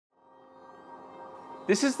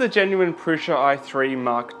This is the genuine Prusa i3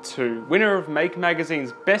 Mark II, winner of Make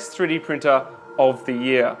magazine's Best 3D Printer of the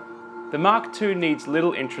Year. The Mark II needs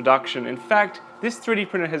little introduction. In fact, this 3D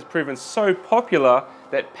printer has proven so popular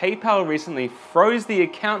that PayPal recently froze the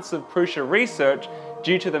accounts of Prusa Research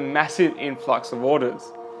due to the massive influx of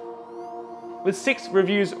orders. With 6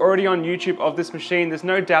 reviews already on YouTube of this machine, there's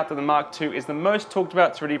no doubt that the Mark II is the most talked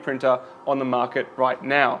about 3D printer on the market right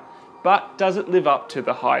now. But does it live up to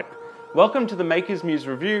the hype? Welcome to the Makers Muse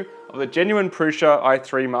review of the genuine Prusa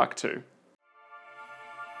i3 Mark II.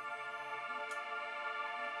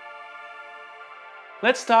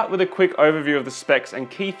 Let's start with a quick overview of the specs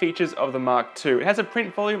and key features of the Mark II. It has a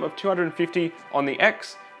print volume of 250 on the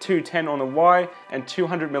X, 210 on the Y, and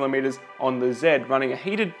 200mm on the Z, running a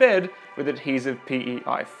heated bed with adhesive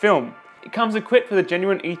PEI film. It comes equipped with a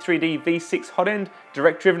genuine E3D V6 hot end,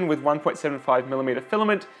 direct driven with 1.75mm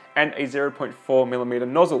filament and a 0.4mm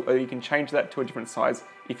nozzle, or you can change that to a different size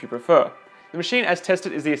if you prefer. The machine as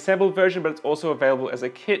tested is the assembled version, but it's also available as a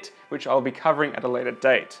kit, which I'll be covering at a later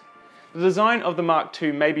date. The design of the Mark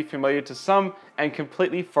II may be familiar to some and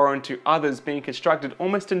completely foreign to others, being constructed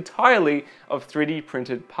almost entirely of 3D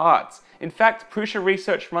printed parts. In fact, Prusa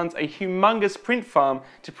Research runs a humongous print farm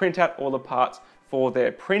to print out all the parts for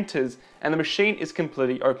their printers, and the machine is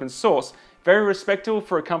completely open source. Very respectable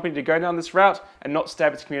for a company to go down this route and not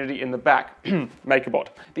stab its community in the back. MakerBot.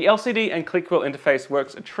 The LCD and click wheel interface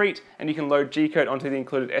works a treat, and you can load G-code onto the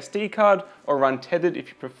included SD card or run tethered if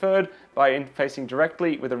you preferred by interfacing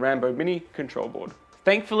directly with a Rambo Mini control board.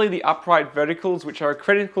 Thankfully, the upright verticals, which are a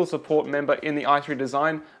critical support member in the i3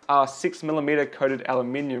 design, are 6mm coated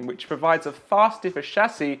aluminium, which provides a far stiffer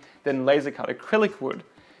chassis than laser cut acrylic would.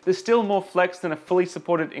 There's still more flex than a fully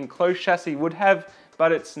supported enclosed chassis would have,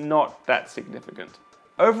 but it's not that significant.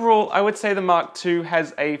 Overall, I would say the Mark II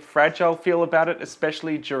has a fragile feel about it,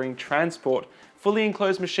 especially during transport. Fully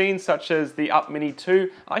enclosed machines such as the Mk2,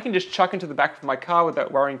 I can just chuck into the back of my car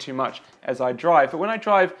without worrying too much as I drive. But when I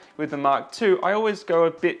drive with the Mark II, I always go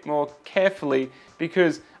a bit more carefully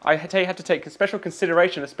because I have to take special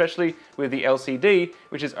consideration, especially with the LCD,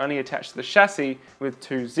 which is only attached to the chassis with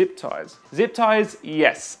 2 zip ties. Zip ties,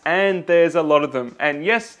 yes, and there's a lot of them. And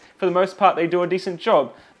yes, for the most part, they do a decent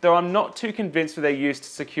job, though I'm not too convinced with their use to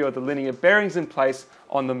secure the linear bearings in place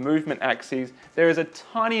on the movement axes. There is a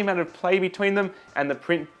tiny amount of play between them and the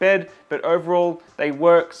print bed, but overall they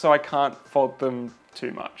work, so I can't fault them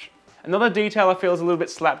too much. Another detail I feel is a little bit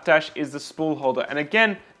slapdash is the spool holder, and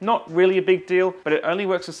again, not really a big deal, but it only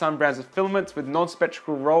works with some brands of filaments, with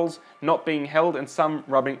non-symmetrical rolls not being held and some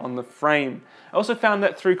rubbing on the frame. I also found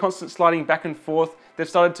that through constant sliding back and forth, they've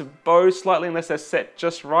started to bow slightly unless they're set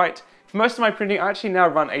just right. For most of my printing, I actually now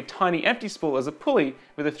run a tiny empty spool as a pulley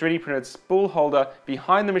with a 3D printed spool holder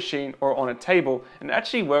behind the machine or on a table, and it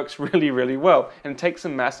actually works really well and takes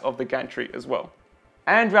some mass off the gantry as well.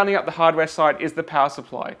 And rounding up the hardware side is the power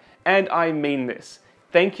supply, and I mean this.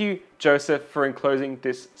 Thank you, Joseph, for enclosing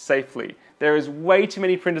this safely. There is way too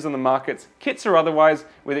many printers on the markets, kits or otherwise,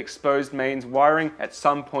 with exposed mains wiring at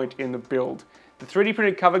some point in the build. The 3D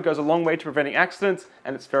printed cover goes a long way to preventing accidents,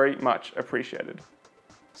 and it's very much appreciated.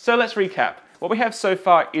 So let's recap. What we have so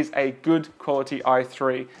far is a good quality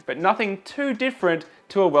i3, but nothing too different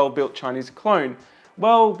to a well-built Chinese clone.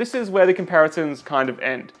 Well, this is where the comparisons kind of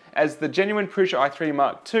end, as the genuine Prusa i3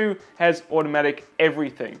 Mark II has automatic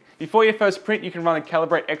everything. Before your first print, you can run a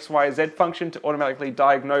calibrate XYZ function to automatically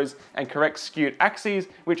diagnose and correct skewed axes,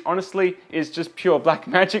 which honestly is just pure black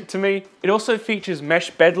magic to me. It also features mesh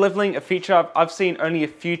bed leveling, a feature I've seen only a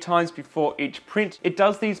few times before each print. It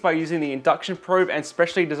does these by using the induction probe and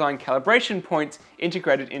specially designed calibration points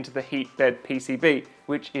integrated into the heat bed PCB,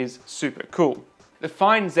 which is super cool. The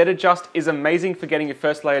fine Z adjust is amazing for getting your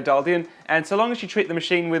first layer dialed in, and so long as you treat the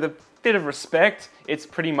machine with a bit of respect, it's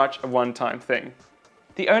pretty much a one-time thing.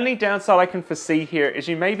 The only downside I can foresee here is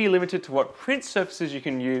you may be limited to what print surfaces you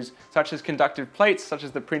can use, such as conductive plates such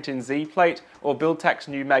as the Print-In Z plate or Buildtak's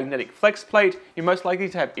new magnetic flex plate. You're most likely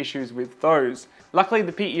to have issues with those. Luckily,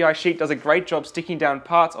 the PEI sheet does a great job sticking down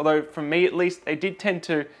parts, although for me at least, they did tend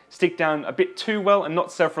to stick down a bit too well and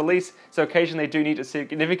not self-release, so occasionally they do need a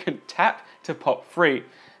significant tap to pop free.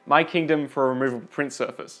 My kingdom for a removable print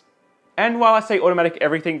surface. And while I say automatic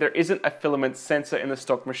everything, there isn't a filament sensor in the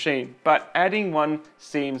stock machine, but adding one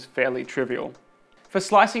seems fairly trivial. For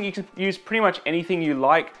slicing, you can use pretty much anything you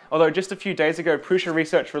like, although just a few days ago, Prusa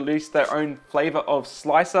Research released their own flavor of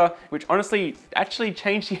slicer, which honestly actually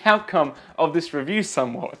changed the outcome of this review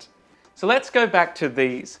somewhat. So let's go back to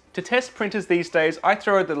these. To test printers these days, I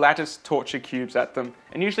throw the lattice torture cubes at them,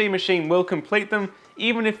 and usually a machine will complete them,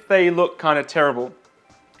 even if they look kind of terrible.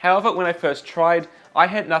 However, when I first tried, I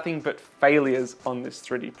had nothing but failures on this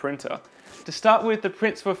 3D printer. To start with, the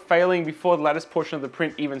prints were failing before the lattice portion of the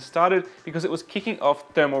print even started because it was kicking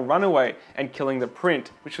off thermal runaway and killing the print,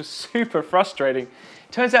 which was super frustrating.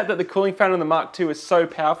 It turns out that the cooling fan on the Mark II is so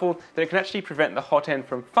powerful that it can actually prevent the hot end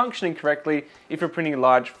from functioning correctly if you're printing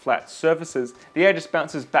large flat surfaces. The air just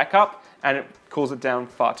bounces back up and it cools it down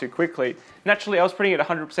far too quickly. Naturally, I was printing at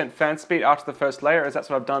 100% fan speed after the first layer, as that's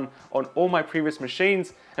what I've done on all my previous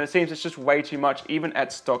machines, and it seems it's just way too much even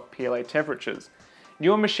at stock PLA temperatures.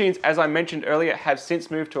 Newer machines, as I mentioned earlier, have since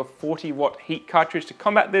moved to a 40-watt heat cartridge to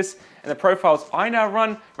combat this, and the profiles I now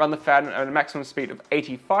run the fan at a maximum speed of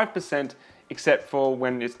 85%, except for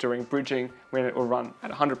when it's during bridging, when it will run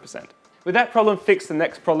at 100%. With that problem fixed, the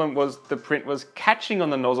next problem was the print was catching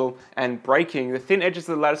on the nozzle and breaking. The thin edges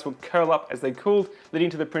of the lattice would curl up as they cooled,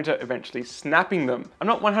 leading to the printer eventually snapping them. I'm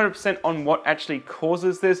not 100% on what actually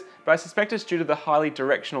causes this, but I suspect it's due to the highly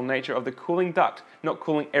directional nature of the cooling duct, not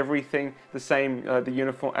cooling everything at the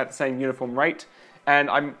same uniform rate. And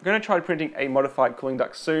I'm going to try printing a modified cooling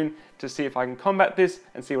duct soon to see if I can combat this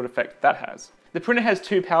and see what effect that has. The printer has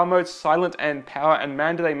two power modes, silent and power, and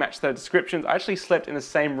man do they match their descriptions. I actually slept in the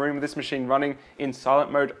same room with this machine running in silent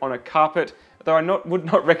mode on a carpet, though I would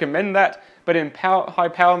not recommend that, but in high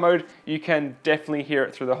power mode, you can definitely hear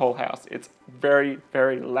it through the whole house. It's very,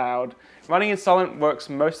 very loud. Running in silent works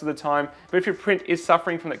most of the time, but if your print is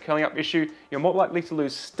suffering from that curling up issue, you're more likely to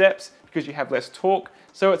lose steps because you have less torque,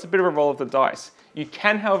 so it's a bit of a roll of the dice. You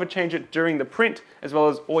can, however, change it during the print, as well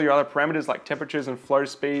as all your other parameters like temperatures and flow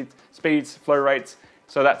speeds, flow rates,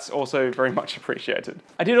 so that's also very much appreciated.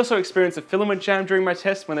 I did also experience a filament jam during my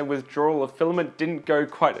test when the withdrawal of filament didn't go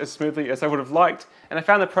quite as smoothly as I would have liked, and I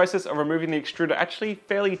found the process of removing the extruder actually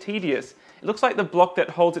fairly tedious. It looks like the block that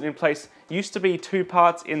holds it in place used to be two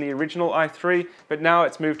parts in the original i3, but now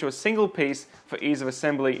it's moved to a single piece for ease of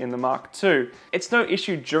assembly in the Mark II. It's no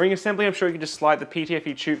issue during assembly. I'm sure you can just slide the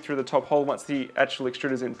PTFE tube through the top hole once the actual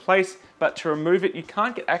extruder is in place, but to remove it, you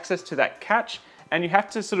can't get access to that catch, and you have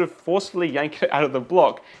to sort of forcefully yank it out of the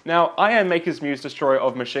block. Now, I am Makers Muse destroyer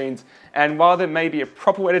of machines, and while there may be a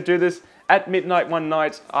proper way to do this, at midnight one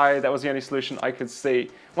night, that was the only solution I could see.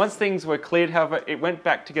 Once things were cleared, however, it went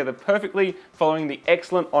back together perfectly following the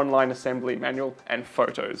excellent online assembly manual and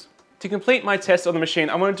photos. To complete my test of the machine,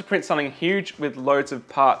 I wanted to print something huge with loads of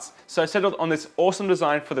parts, so I settled on this awesome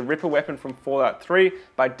design for the Ripper weapon from Fallout 3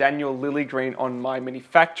 by Daniel Lillygreen on My Mini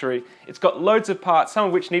Factory. It's got loads of parts, some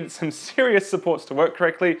of which needed some serious supports to work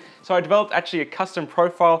correctly, so I developed actually a custom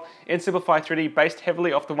profile in Simplify 3D based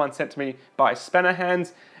heavily off the one sent to me by Spanner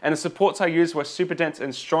Hands, and the supports I used were super dense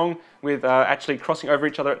and strong with actually crossing over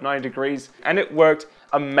each other at 90 degrees, and it worked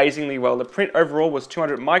amazingly well. The print overall was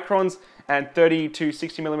 200 microns and 30 to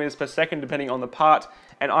 60 millimeters per second depending on the part,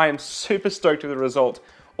 and I am super stoked with the result.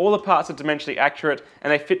 All the parts are dimensionally accurate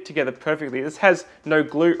and they fit together perfectly. This has no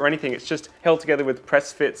glue or anything, it's just held together with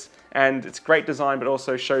press fits, and it's great design but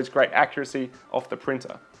also shows great accuracy off the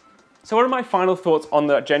printer. So what are my final thoughts on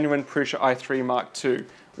the genuine Prusa i3 Mark II?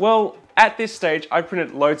 Well, at this stage, I've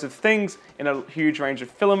printed loads of things in a huge range of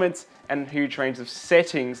filaments and a huge range of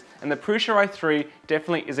settings, and the Prusa i3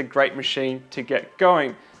 definitely is a great machine to get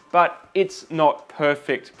going, but it's not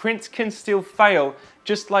perfect. Prints can still fail,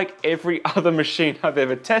 just like every other machine I've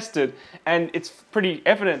ever tested, and it's pretty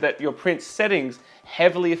evident that your print settings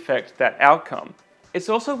heavily affect that outcome. It's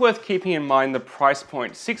also worth keeping in mind the price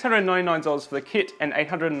point, $699 for the kit and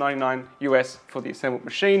 $899 US for the assembled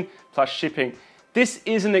machine, plus shipping. This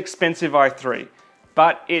is an expensive i3,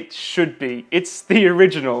 but it should be. It's the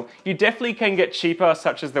original. You definitely can get cheaper,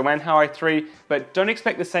 such as the Wanhao i3, but don't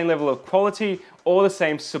expect the same level of quality or the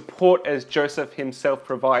same support as Joseph himself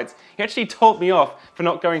provides. He actually told me off for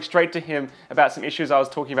not going straight to him about some issues I was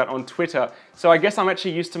talking about on Twitter. So I guess I'm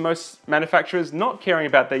actually used to most manufacturers not caring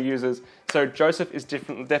about their users, so Joseph is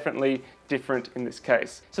definitely different in this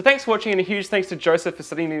case. So thanks for watching, and a huge thanks to Joseph for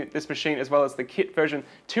sending this machine as well as the kit version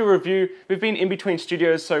to review. We've been in between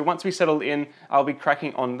studios, so once we settle in, I'll be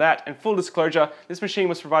cracking on that. And full disclosure, this machine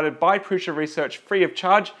was provided by Prusa Research free of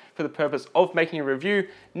charge for the purpose of making a review.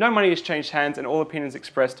 No money has changed hands, and all opinions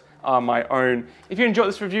expressed are my own. If you enjoyed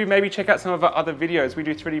this review, maybe check out some of our other videos. We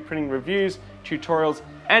do 3D printing reviews, tutorials,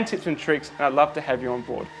 and tips and tricks, and I'd love to have you on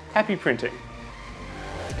board. Happy printing.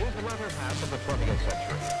 Here's the latter half of the 20th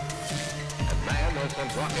century. And man has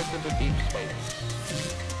sent rockets into deep space.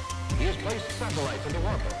 He has placed satellites into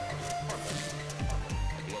orbit.